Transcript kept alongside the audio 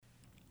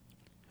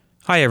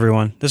Hi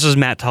everyone, this is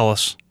Matt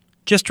Tullis.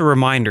 Just a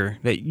reminder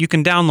that you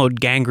can download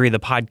Gangrey the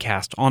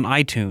Podcast on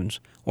iTunes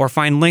or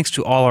find links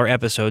to all our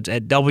episodes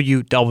at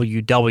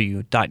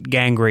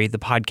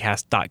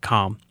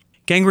www.gangreythepodcast.com.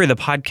 Gangrey the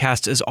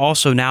Podcast is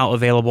also now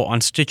available on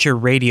Stitcher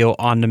Radio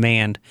On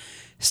Demand.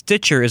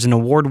 Stitcher is an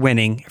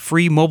award-winning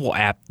free mobile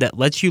app that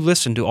lets you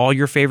listen to all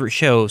your favorite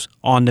shows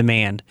on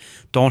demand.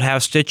 Don't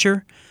have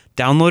Stitcher?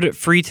 Download it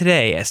free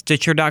today at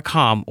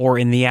Stitcher.com or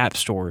in the app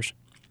stores.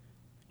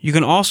 You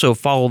can also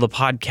follow the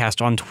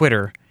podcast on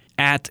Twitter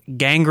at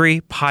Gangrey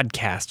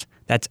Podcast.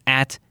 That's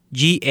at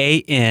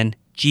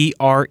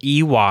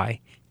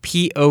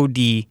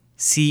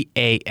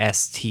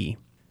GANGREYPODCAST.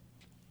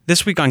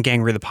 This week on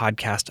Gangrey the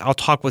Podcast, I'll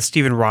talk with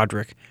Stephen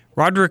Roderick.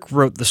 Roderick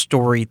wrote the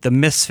story The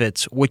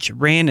Misfits, which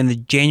ran in the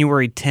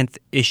January 10th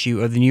issue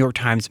of the New York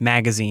Times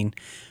Magazine.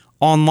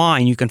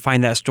 Online, you can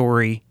find that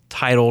story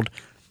titled,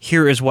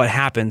 Here is What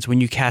Happens When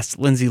You Cast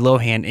Lindsay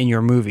Lohan in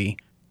Your Movie.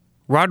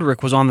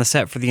 Roderick was on the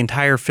set for the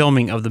entire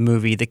filming of the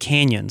movie The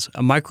Canyons,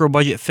 a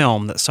micro-budget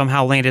film that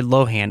somehow landed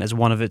Lohan as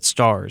one of its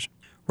stars.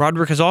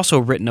 Roderick has also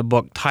written a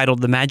book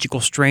titled The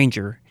Magical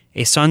Stranger,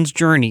 A Son's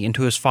Journey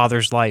into His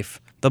Father's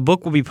Life. The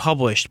book will be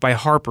published by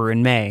Harper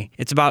in May.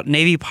 It's about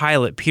Navy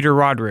pilot Peter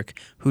Roderick,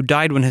 who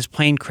died when his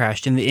plane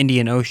crashed in the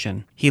Indian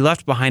Ocean. He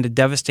left behind a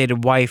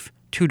devastated wife,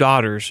 2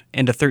 daughters,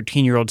 and a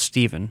 13-year-old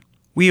Stephen.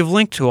 We have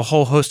linked to a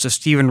whole host of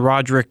Stephen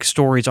Roderick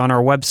stories on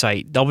our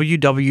website,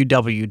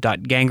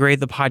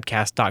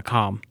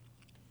 www.gangreythepodcast.com.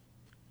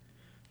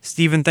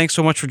 Stephen, thanks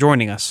so much for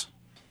joining us.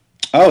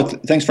 Oh,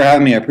 thanks for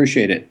having me. I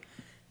appreciate it.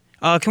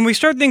 Can we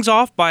start things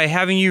off by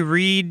having you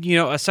read,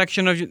 a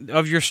section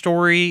of your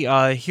story?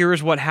 Here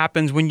is what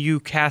happens when you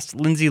cast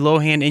Lindsay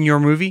Lohan in your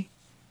movie.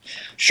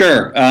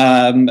 Sure.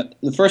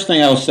 The first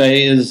thing I'll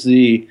say is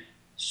the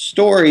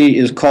story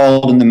is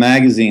called in the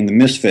magazine The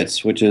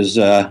Misfits, which is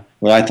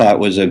what I thought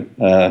was a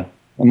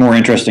more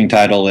interesting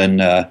title and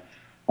a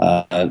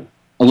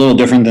little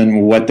different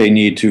than what they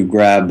need to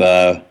grab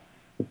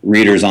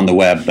readers on the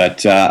web.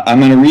 But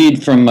I'm going to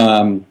read from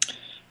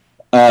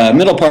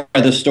middle part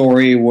of the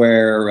story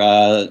where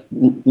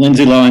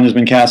Lindsay Lohan has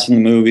been cast in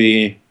the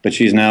movie, but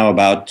she's now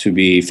about to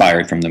be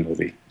fired from the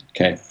movie.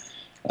 Okay.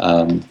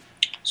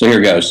 So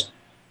here goes.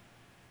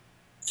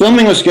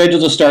 Filming was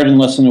scheduled to start in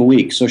less than a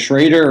week, so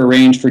Schrader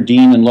arranged for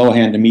Dean and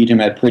Lohan to meet him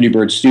at Pretty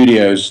Bird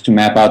Studios to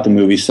map out the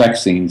movie's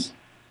sex scenes.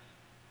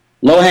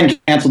 Lohan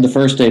canceled the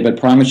first day, but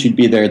promised she'd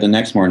be there the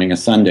next morning, a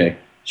Sunday.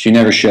 She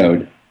never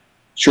showed.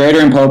 Schrader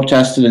and Pope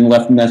texted and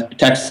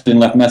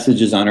left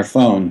messages on her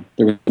phone.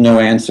 There was no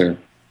answer.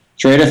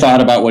 Schrader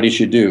thought about what he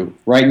should do.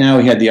 Right now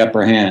he had the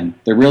upper hand.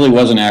 There really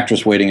was an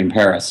actress waiting in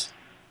Paris.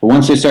 But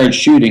once they started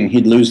shooting,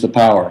 he'd lose the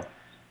power.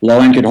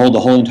 Lohan could hold the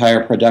whole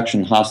entire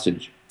production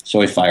hostage,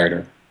 so he fired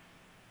her.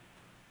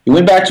 He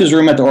went back to his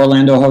room at the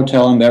Orlando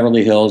Hotel in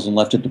Beverly Hills and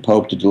left it to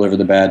Pope to deliver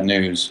the bad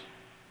news.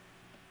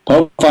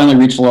 Pope finally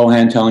reached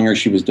Lohan, telling her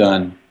she was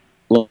done.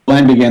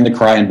 Lohan began to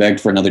cry and begged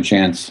for another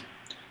chance.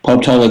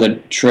 Pope told her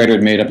that Schrader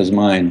had made up his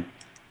mind.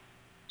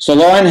 So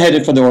Lohan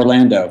headed for the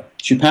Orlando.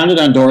 She pounded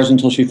on doors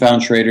until she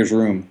found Schrader's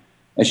room.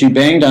 As she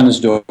banged on his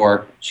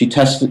door, she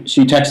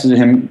texted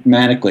him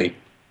manically.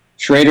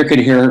 Schrader could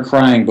hear her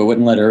crying but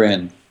wouldn't let her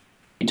in.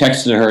 He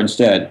texted her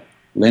instead,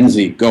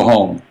 "Lindsay, go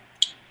home."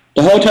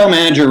 The hotel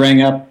manager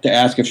rang up to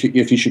ask if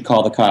he should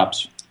call the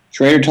cops.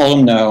 Schrader told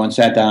him no and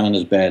sat down on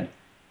his bed.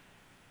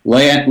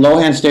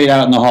 Lohan stayed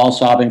out in the hall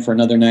sobbing for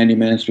another 90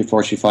 minutes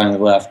before she finally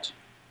left.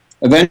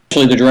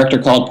 Eventually, the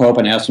director called Pope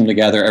and asked him to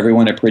gather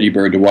everyone at Pretty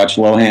Bird to watch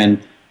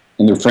Lohan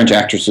and the French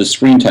actress's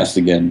screen test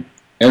again.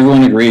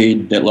 Everyone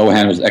agreed that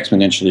Lohan was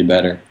exponentially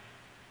better.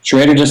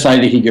 Schrader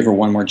decided he'd give her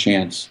one more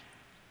chance.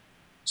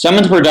 Some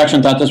in the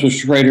production thought this was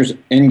Schrader's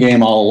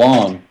endgame all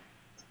along,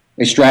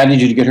 a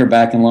strategy to get her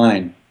back in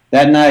line.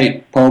 That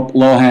night, Pope,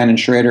 Lohan, and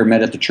Schrader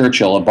met at the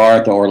Churchill, a bar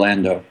at the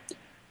Orlando.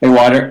 A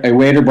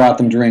waiter brought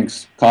them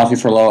drinks, coffee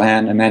for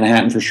Lohan, a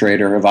Manhattan for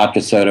Schrader, a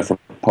vodka soda for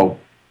Pope.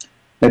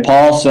 They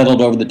all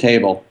settled over the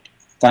table.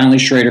 Finally,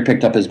 Schrader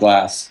picked up his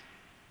glass.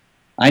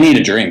 "I need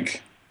a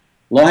drink."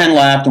 Lohan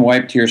laughed and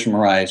wiped tears from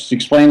her eyes. She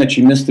explained that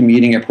she missed the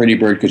meeting at Pretty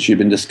Bird because she had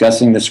been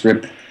discussing the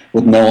script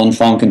with Nolan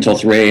Funk until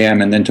 3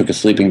 a.m. and then took a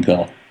sleeping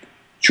pill.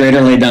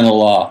 Schrader laid down the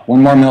law.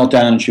 One more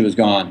meltdown and she was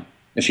gone.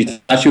 If she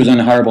thought she was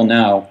unhireable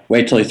now,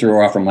 wait till he threw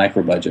her off her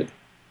micro-budget.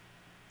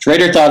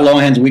 Schrader thought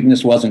Lohan's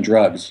weakness wasn't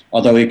drugs,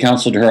 although he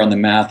counseled her on the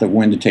math of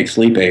when to take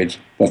sleep aids,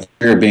 but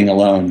fear of being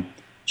alone.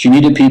 She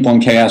needed people and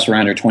chaos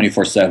around her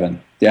 24/7.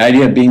 The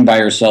idea of being by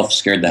herself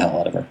scared the hell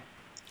out of her.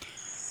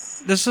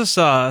 This is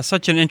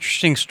such an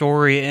interesting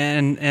story,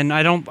 and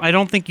I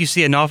don't think you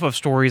see enough of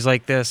stories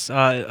like this.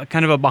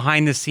 Kind of a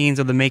behind the scenes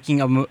of the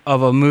making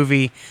of a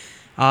movie,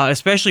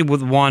 especially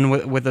with one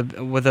with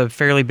a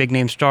fairly big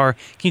name star.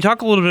 Can you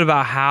talk a little bit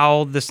about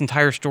how this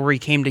entire story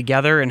came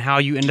together and how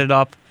you ended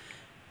up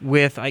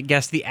with, I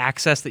guess, the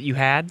access that you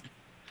had?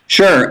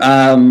 Sure.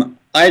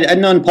 I'd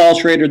known Paul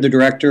Schrader, the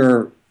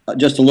director,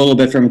 just a little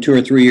bit from 2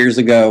 or 3 years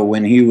ago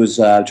when he was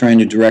trying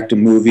to direct a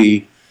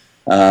movie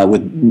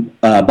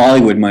with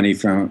Bollywood money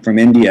from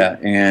India,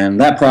 and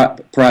that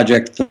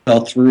project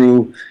fell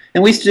through.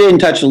 And we stayed in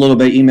touch a little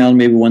bit, emailed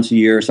maybe once a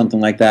year or something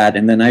like that.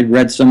 And then I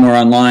read somewhere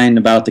online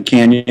about the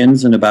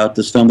Canyons and about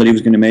this film that he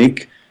was going to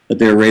make, that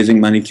they were raising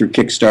money through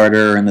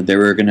Kickstarter, and that they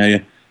were going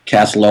to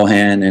cast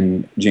Lohan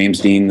and James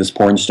Dean, this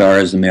porn star,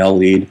 as the male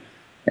lead.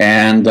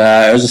 And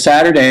it was a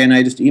Saturday, and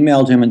I just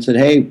emailed him and said,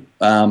 hey,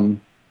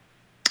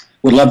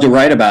 would love to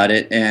write about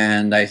it.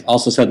 And I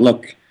also said,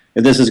 look,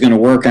 if this is going to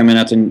work, I'm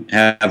going to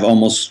have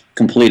almost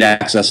complete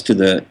access to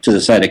the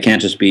set. It can't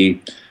just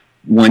be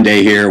one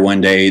day here,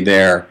 one day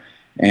there.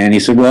 And he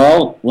said,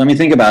 well, let me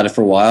think about it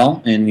for a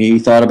while. And he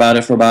thought about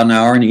it for about an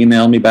hour and he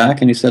emailed me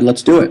back and he said,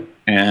 let's do it.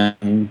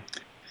 And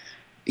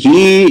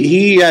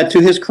he to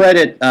his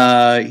credit,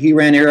 he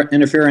ran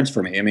interference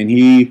for me. I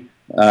mean,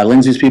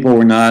 Lindsay's people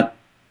were not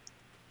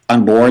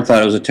on board,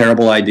 thought it was a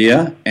terrible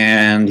idea.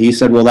 And he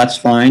said, well, that's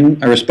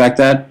fine. I respect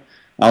that.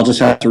 I'll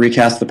just have to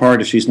recast the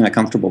part if she's not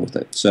comfortable with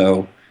it.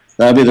 So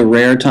that'll be the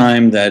rare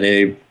time that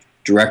a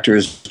director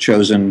has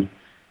chosen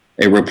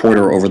a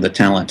reporter over the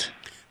talent.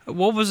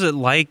 What was it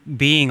like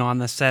being on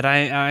the set?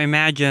 I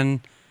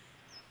imagine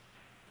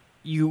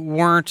you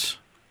weren't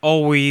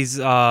always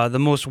the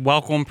most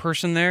welcome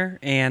person there.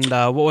 And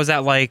what was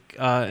that like?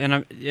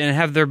 And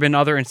have there been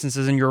other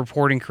instances in your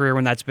reporting career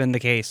when that's been the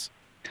case?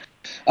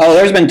 Oh,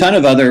 there's been a ton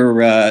of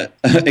other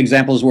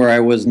examples where I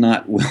was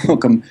not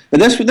welcome. But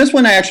this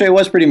one, I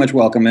was pretty much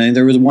welcome. I mean,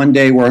 there was one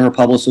day where her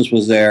publicist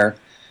was there,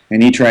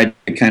 and he tried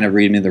to kind of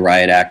read me the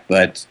riot act.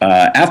 But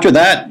after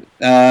that,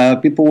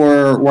 people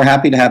were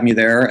happy to have me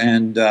there.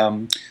 And,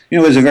 it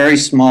was a very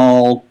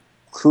small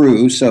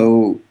crew,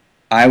 so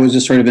I was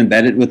just sort of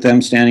embedded with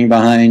them, standing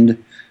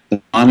behind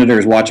the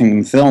monitors, watching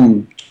them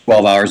film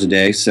 12 hours a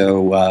day.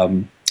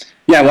 So,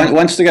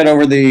 once they got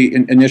over the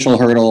initial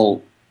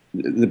hurdle,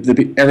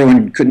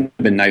 everyone couldn't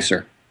have been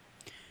nicer.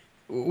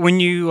 When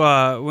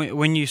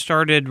you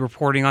started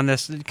reporting on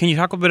this, can you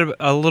talk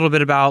a little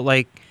bit about,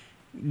 like,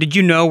 did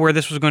you know where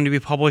this was going to be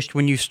published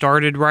when you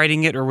started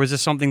writing it, or was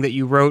this something that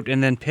you wrote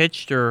and then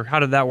pitched, or how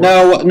did that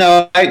work?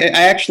 No. I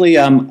actually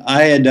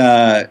I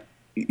had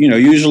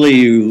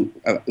usually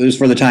it was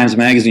for the Times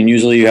Magazine.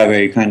 Usually you have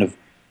a kind of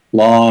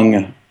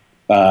long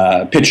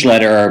pitch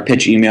letter or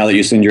pitch email that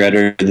you send your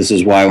editor. This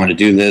is why I want to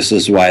do this.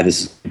 This is why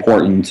this is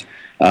important.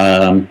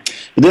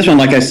 But this one,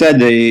 like I said,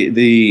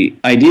 the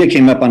idea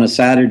came up on a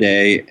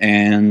Saturday,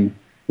 and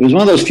it was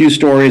one of those few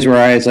stories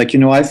where I was like,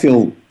 I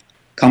feel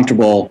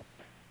comfortable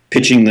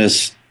pitching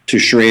this to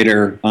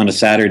Schrader on a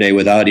Saturday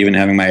without even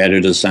having my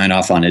editor sign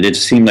off on it. It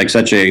seemed like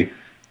such a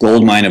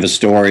goldmine of a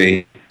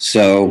story.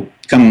 So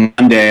come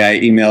Monday,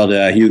 I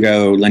emailed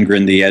Hugo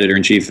Lindgren, the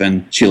editor-in-chief,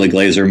 and Sheila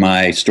Glazer,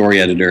 my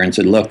story editor, and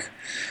said, look,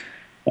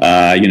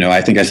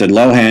 I think I said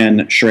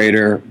Lohan,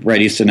 Schrader,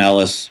 Bret Easton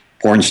Ellis,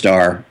 porn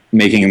star,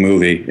 making a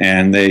movie.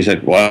 And they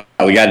said, well,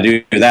 we got to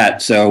do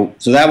that. So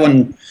that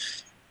one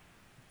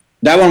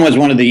was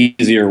one of the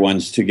easier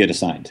ones to get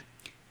assigned.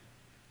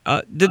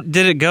 Did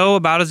it go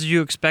about as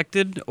you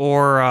expected,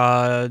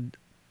 or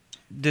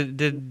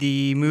did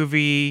the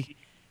movie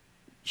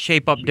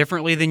shape up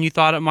differently than you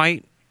thought it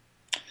might?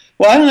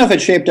 Well, I don't know if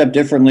it shaped up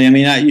differently. I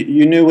mean,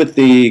 you knew with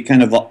the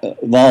kind of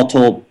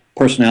volatile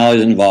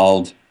personalities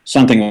involved,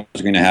 something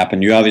was going to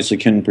happen. You obviously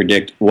couldn't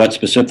predict what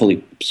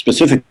specifically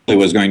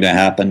was going to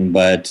happen,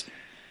 but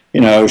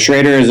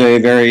Schrader is a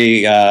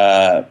very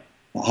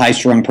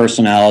high-strung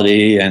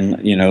personality,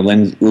 and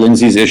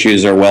Lindsay's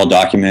issues are well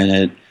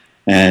documented.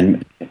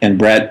 And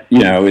Bret,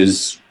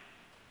 is,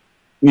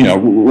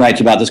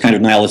 writes about this kind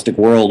of nihilistic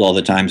world all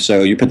the time.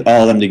 So you put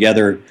all of them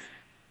together.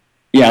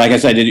 Yeah, like I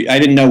said, I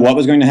didn't know what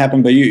was going to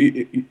happen, but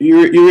you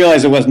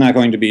realize it was not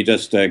going to be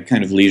just a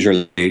kind of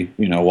leisurely,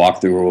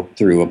 walk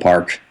through a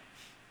park.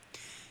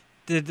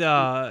 Did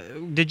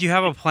you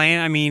have a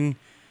plan? I mean,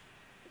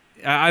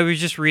 I was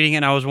just reading it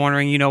and I was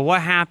wondering,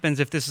 what happens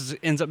if this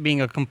ends up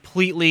being a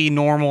completely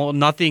normal,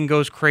 nothing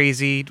goes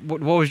crazy?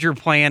 What was your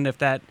plan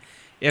if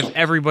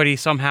everybody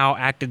somehow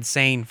acted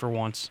sane for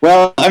once?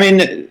 Well, I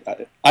mean,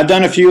 I've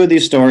done a few of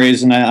these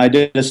stories, and I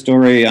did a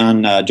story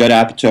on Judd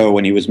Apatow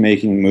when he was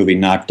making the movie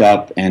Knocked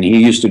Up, and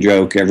he used to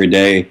joke every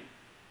day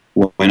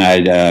when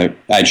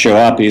I'd show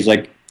up. He's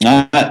like,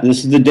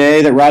 this is the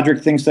day that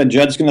Roderick thinks that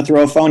Judd's going to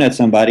throw a phone at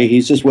somebody.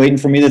 He's just waiting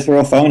for me to throw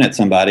a phone at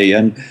somebody,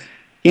 and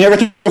he never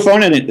threw a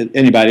phone at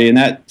anybody, and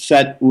that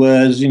set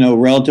was,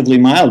 relatively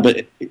mild,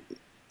 but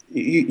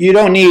you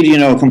don't need,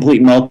 a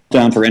complete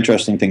meltdown for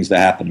interesting things to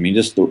happen. I mean,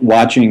 just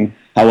watching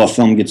how a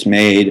film gets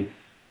made,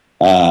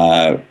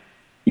 it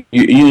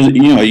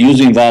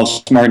usually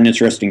involves smart and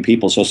interesting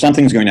people. So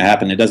something's going to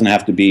happen. It doesn't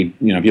have to be,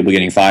 people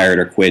getting fired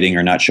or quitting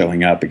or not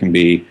showing up. It can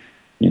be,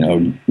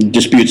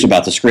 disputes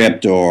about the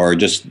script or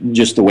just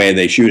the way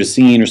they shoot a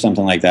scene or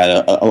something like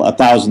that. A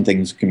thousand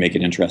things can make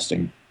it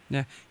interesting.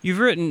 Yeah, you've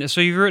written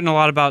a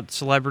lot about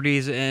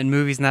celebrities and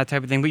movies and that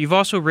type of thing, but you've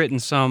also written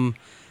some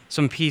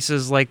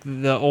pieces like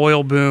the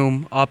oil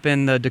boom up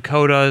in the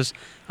Dakotas.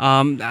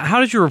 How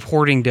does your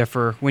reporting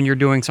differ when you're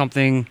doing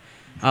something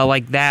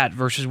like that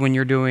versus when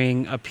you're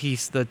doing a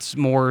piece that's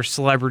more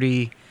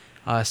celebrity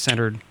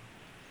centered?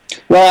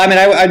 Well, I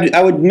mean,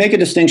 I would make a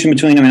distinction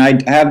between. I mean, I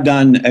have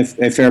done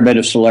a fair bit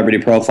of celebrity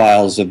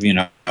profiles of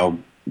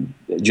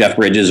Jeff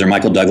Bridges or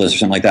Michael Douglas or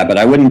something like that, but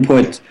I wouldn't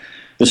put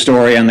the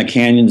story on the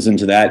Canyons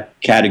into that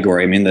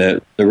category. I mean,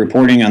 the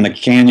reporting on the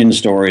Canyon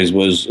stories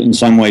was in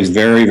some ways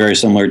very, very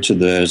similar to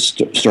the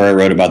story I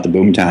wrote about the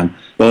Boomtown.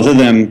 Both of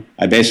them,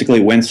 I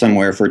basically went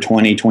somewhere for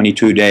 20,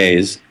 22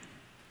 days,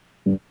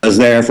 was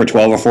there for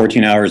 12 or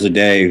 14 hours a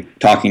day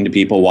talking to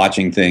people,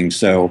 watching things.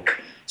 So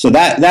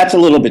that's a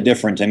little bit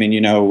different. I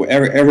mean,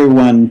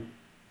 everyone,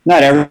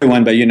 not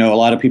everyone, but, a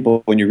lot of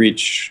people, when you're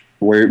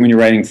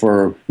writing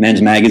for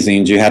men's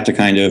magazines, you have to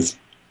kind of,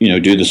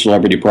 do the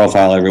celebrity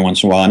profile every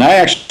once in a while. And I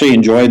actually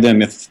enjoyed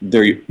them if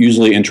they're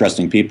usually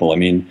interesting people. I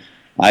mean,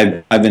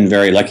 I've been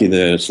very lucky.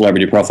 The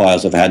celebrity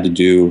profiles I've had to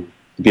do,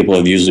 the people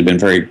have usually been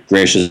very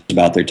gracious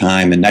about their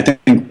time. And I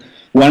think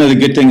one of the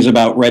good things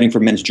about writing for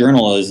Men's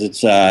Journal is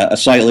it's a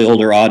slightly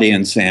older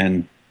audience,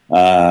 and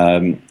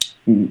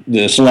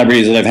the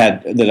celebrities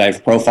that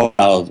I've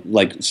profiled,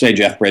 like say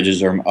Jeff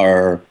Bridges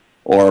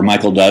or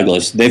Michael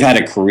Douglas, they've had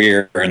a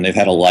career and they've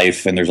had a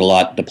life, and there's a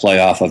lot to play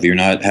off of. You're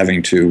not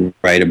having to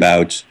write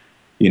about,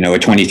 a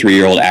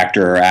 23-year-old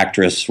actor or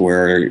actress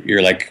where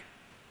you're like,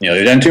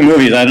 they've done 2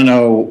 movies. I don't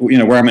know,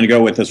 where I'm going to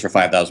go with this for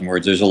 5,000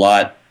 words. There's a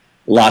lot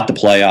to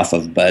play off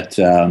of. But,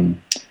 the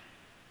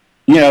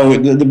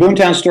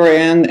Boomtown story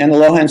and the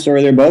Lohan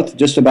story, they're both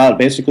just about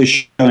basically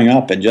showing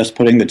up and just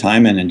putting the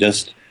time in and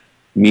just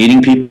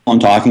meeting people and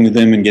talking to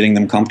them and getting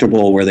them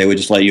comfortable where they would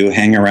just let you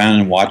hang around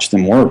and watch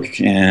them work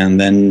and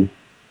then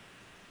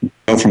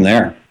go from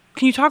there.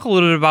 Can you talk a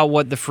little bit about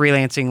what the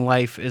freelancing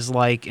life is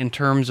like in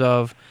terms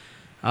of,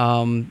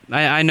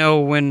 I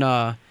know when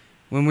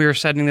we were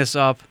setting this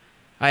up,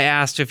 I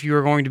asked if you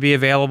were going to be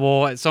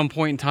available at some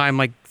point in time,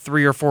 like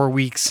 3 or 4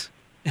 weeks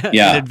in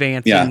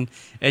advance. Yeah.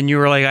 And you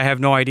were like, I have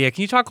no idea.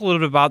 Can you talk a little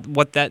bit about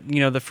what that,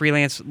 the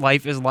freelance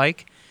life is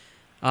like?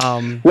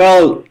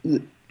 Well,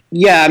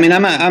 yeah, I mean,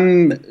 I'm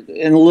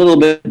in a little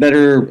bit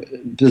better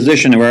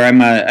position where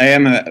I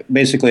am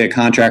basically a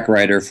contract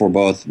writer for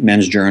both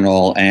Men's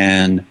Journal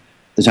and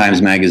the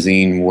Times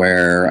Magazine,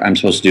 where I'm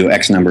supposed to do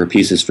X number of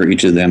pieces for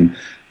each of them.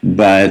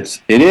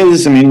 But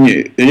it's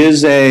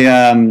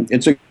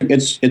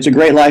a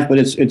great life, but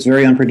it's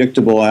very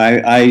unpredictable.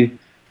 I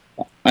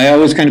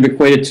always kind of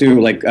equate it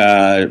to like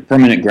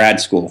permanent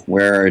grad school,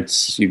 where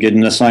you get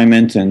an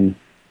assignment and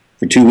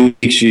for 2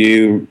 weeks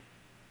you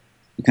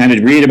kind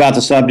of read about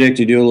the subject,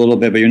 you do a little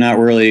bit, but you're not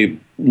really,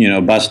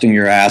 busting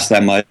your ass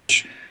that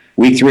much.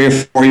 Week 3 or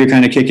 4, you're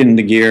kind of kicking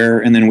into gear,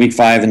 and then week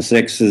 5 and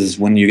 6 is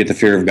when you get the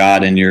fear of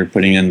God and you're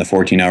putting in the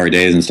 14-hour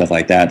days and stuff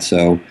like that.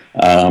 So,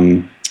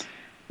 I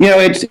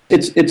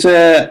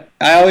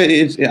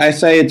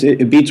say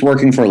it beats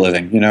working for a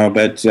living,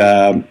 but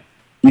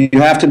you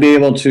have to be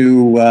able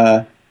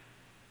to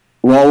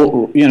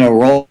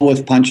roll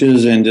with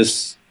punches and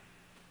just.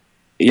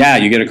 Yeah,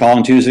 you get a call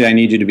on Tuesday, I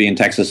need you to be in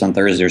Texas on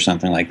Thursday or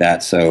something like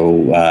that.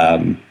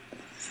 So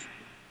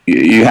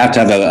you have to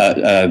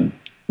have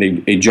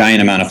a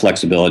giant amount of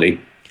flexibility.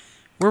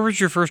 Where was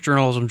your first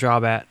journalism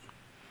job at?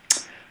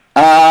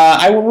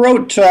 I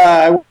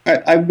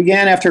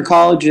began after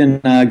college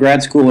in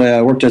grad school.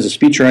 I worked as a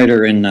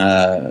speechwriter in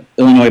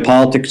Illinois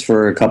politics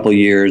for a couple of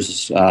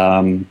years.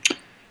 And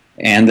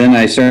then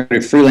I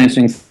started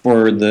freelancing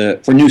for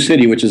New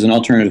City, which is an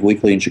alternative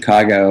weekly in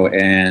Chicago.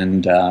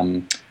 And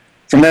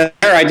from there,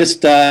 I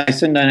just I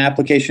send an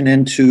application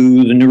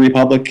into the New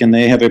Republic, and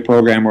they have a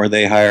program where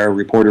they hire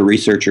reporter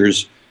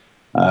researchers,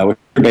 which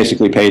are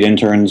basically paid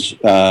interns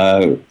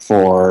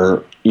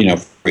for a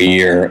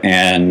year.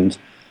 And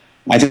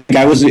I think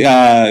I was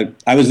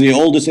the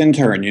oldest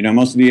intern.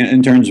 Most of the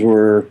interns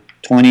were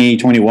 20,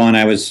 21.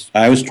 I was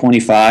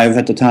 25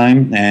 at the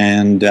time,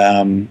 and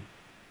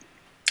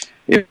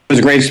it was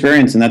a great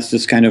experience. And that's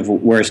just kind of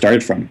where I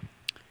started from.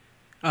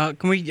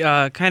 Can we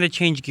kind of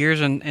change gears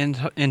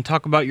and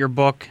talk about your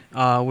book,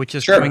 which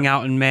is Sure. coming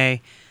out in May?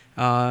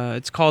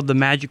 It's called The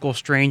Magical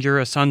Stranger: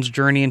 A Son's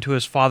Journey into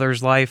His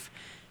Father's Life.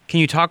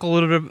 Can you talk a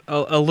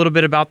little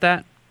bit about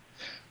that?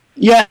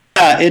 Yeah,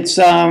 it's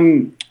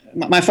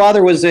my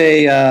father was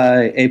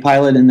a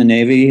pilot in the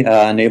Navy,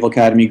 Naval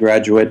Academy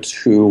graduate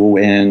who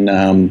in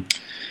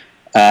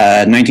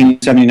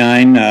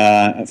 1979,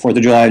 4th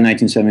of July of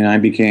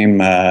 1979, became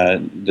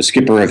the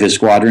skipper of his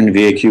squadron,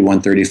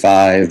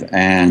 VAQ-135,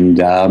 and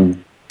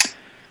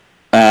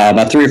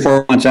about 3 or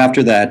 4 months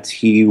after that,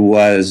 he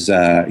was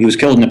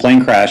killed in a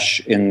plane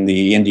crash in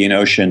the Indian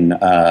Ocean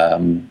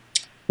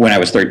when I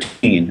was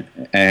 13.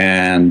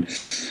 And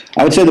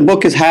I would say the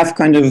book is half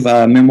kind of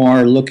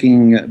memoir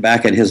looking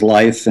back at his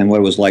life and what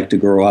it was like to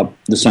grow up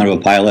the son of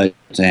a pilot,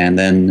 and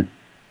then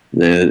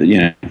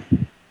the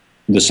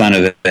son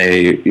of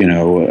a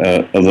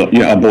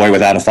boy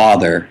without a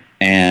father.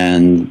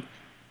 And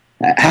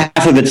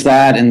half of it's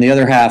that, and the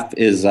other half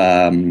is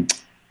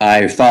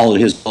I followed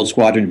his old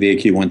squadron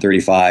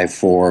VAQ-135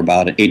 for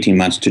about 18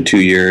 months to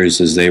 2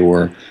 years as they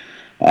were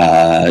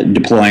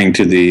deploying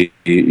to the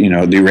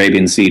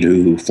Arabian Sea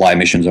to fly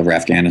missions over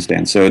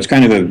Afghanistan. So it's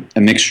kind of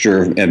a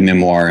mixture of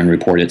memoir and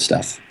reported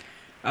stuff.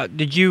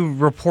 Did you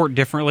report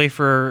differently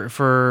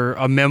for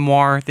a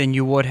memoir than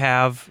you would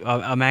have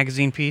a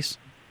magazine piece?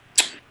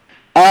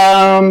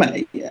 Well,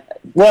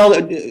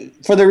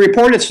 for the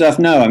reported stuff,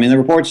 no. I mean, the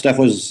reported stuff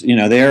was,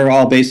 they're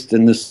all based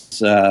in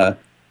this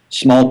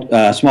small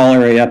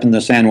area up in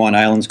the San Juan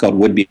Islands called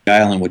Whidbey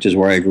Island, which is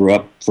where I grew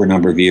up for a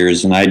number of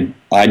years. And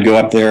I'd go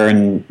up there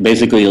and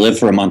basically live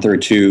for a month or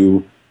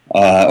two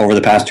over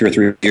the past 2 or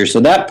 3 years. So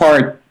that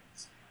part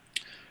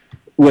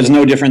was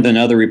no different than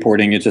other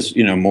reporting. It's just,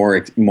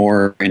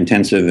 more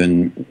intensive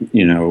and,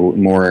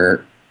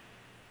 more,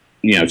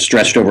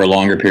 stretched over a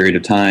longer period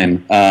of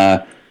time.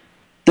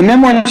 The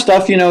memoir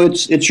stuff,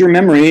 it's your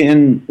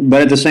memory,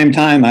 but at the same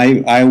time,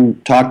 I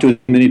talked to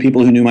many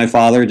people who knew my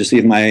father to see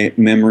if my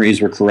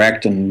memories were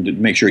correct and to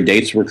make sure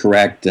dates were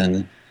correct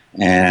and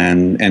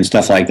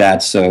stuff like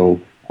that.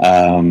 So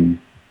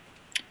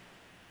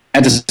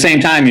at the same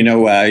time,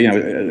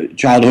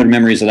 childhood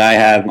memories that I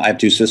have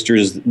 2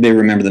 sisters. They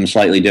remember them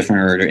slightly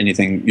different or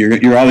anything.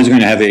 You're always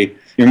going to have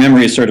your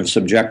memory is sort of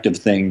subjective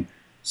thing.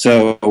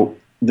 So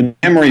the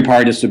memory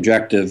part is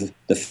subjective.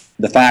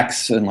 The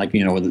facts and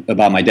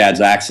about my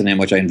dad's accident,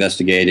 which I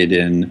investigated,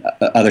 and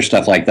other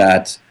stuff like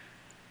that.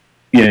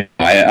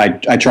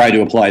 I try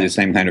to apply the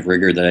same kind of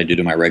rigor that I do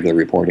to my regular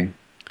reporting.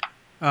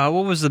 What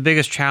was the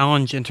biggest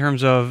challenge in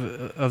terms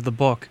of the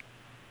book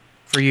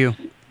for you?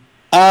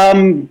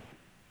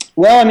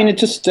 Well, I mean, it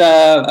just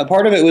a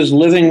part of it was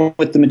living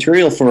with the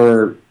material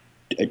for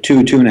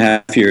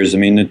 2.5 years. I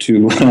mean,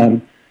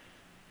 to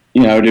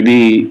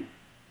be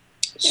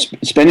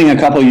spending a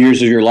couple of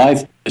years of your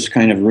life just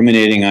kind of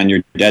ruminating on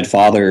your dead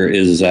father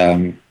is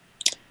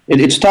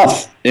it's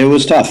tough. It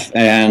was tough,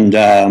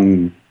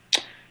 and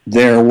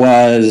there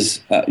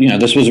was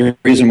this was a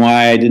reason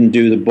why I didn't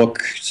do the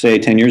book, say,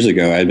 10 years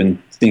ago. I'd been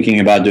thinking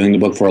about doing the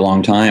book for a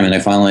long time, and I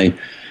finally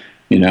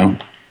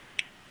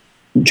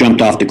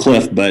jumped off the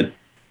cliff. But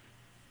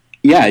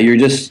yeah, you're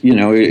just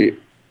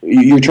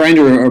you're trying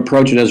to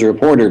approach it as a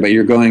reporter, but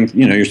you're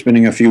you're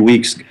spending a few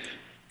weeks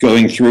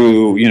going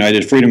through, I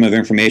did Freedom of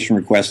Information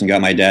requests and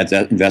got my dad's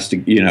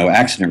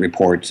accident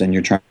reports, and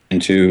you're trying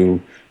to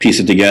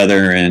piece it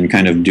together and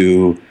kind of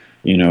do,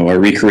 a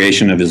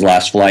recreation of his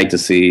last flight to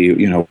see,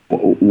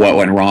 what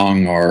went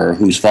wrong or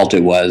whose fault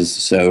it was.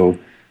 So,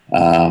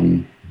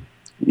 you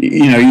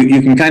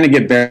can kind of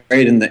get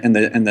buried in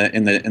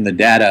the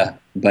data,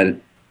 but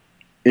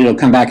it'll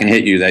come back and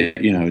hit you that,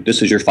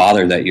 this is your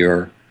father, that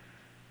you're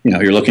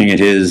looking at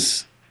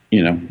his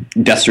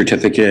death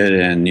certificate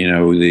and,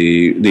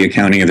 the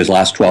accounting of his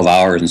last 12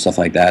 hours and stuff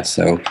like that.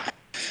 So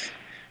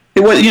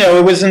it was,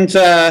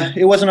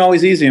 it wasn't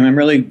always easy. I'm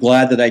really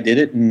glad that I did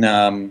it.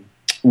 And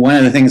one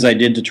of the things I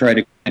did to try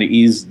to kind of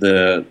ease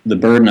the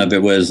burden of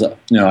it was,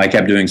 I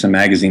kept doing some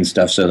magazine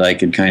stuff so that I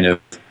could kind of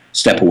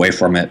step away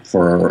from it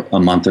for a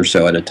month or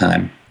so at a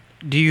time.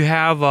 Do you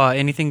have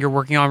anything you're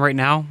working on right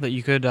now that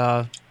you could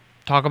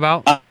talk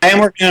about? I am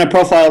working on a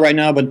profile right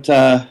now, but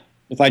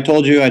if I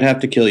told you, I'd have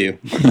to kill you.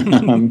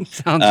 Sounds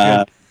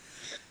good.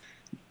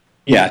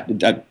 Yeah,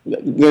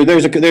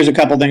 there's a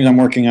couple things I'm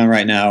working on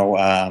right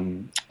now,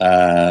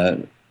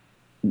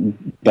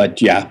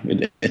 but yeah,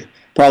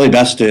 probably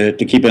best to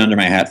keep it under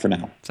my hat for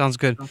now. Sounds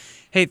good.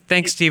 Hey,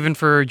 thanks, Stephen,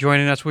 for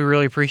joining us. We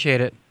really appreciate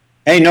it.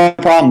 Hey, no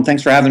problem.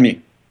 Thanks for having me.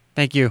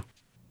 Thank you.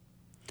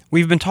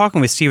 We've been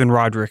talking with Stephen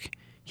Roderick.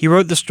 He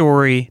wrote the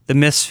story The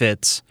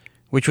Misfits,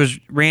 which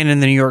ran in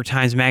the New York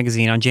Times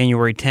Magazine on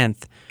January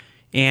 10th.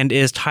 And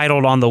is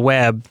titled on the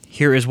web,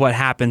 Here Is What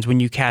Happens When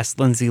You Cast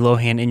Lindsay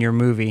Lohan in Your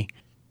Movie.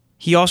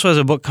 He also has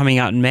a book coming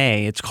out in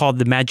May. It's called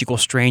The Magical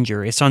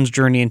Stranger, A Son's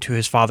Journey into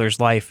His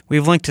Father's Life.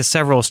 We've linked to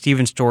several of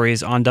Stephen's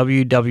stories on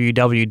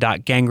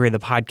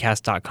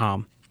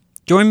www.gangreythepodcast.com.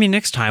 Join me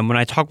next time when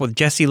I talk with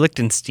Jesse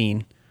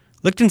Lichtenstein.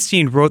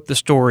 Lichtenstein wrote the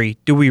story,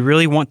 Do We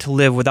Really Want to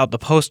Live Without the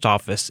Post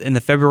Office, in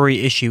the February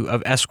issue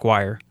of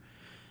Esquire.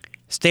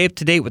 Stay up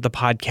to date with the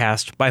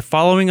podcast by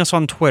following us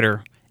on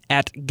Twitter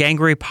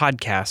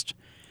 @GangRayPodcast.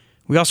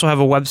 We also have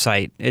a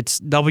website. It's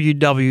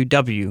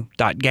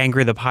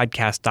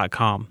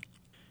www.gangraythepodcast.com.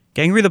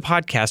 Gangray the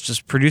Podcast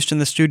is produced in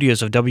the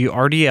studios of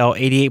WRDL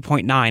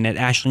 88.9 at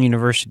Ashland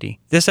University.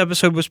 This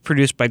episode was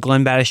produced by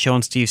Glenn Battishill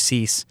and Steve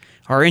Cease.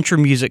 Our intro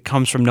music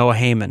comes from Noah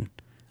Heyman.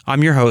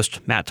 I'm your host,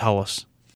 Matt Tullis.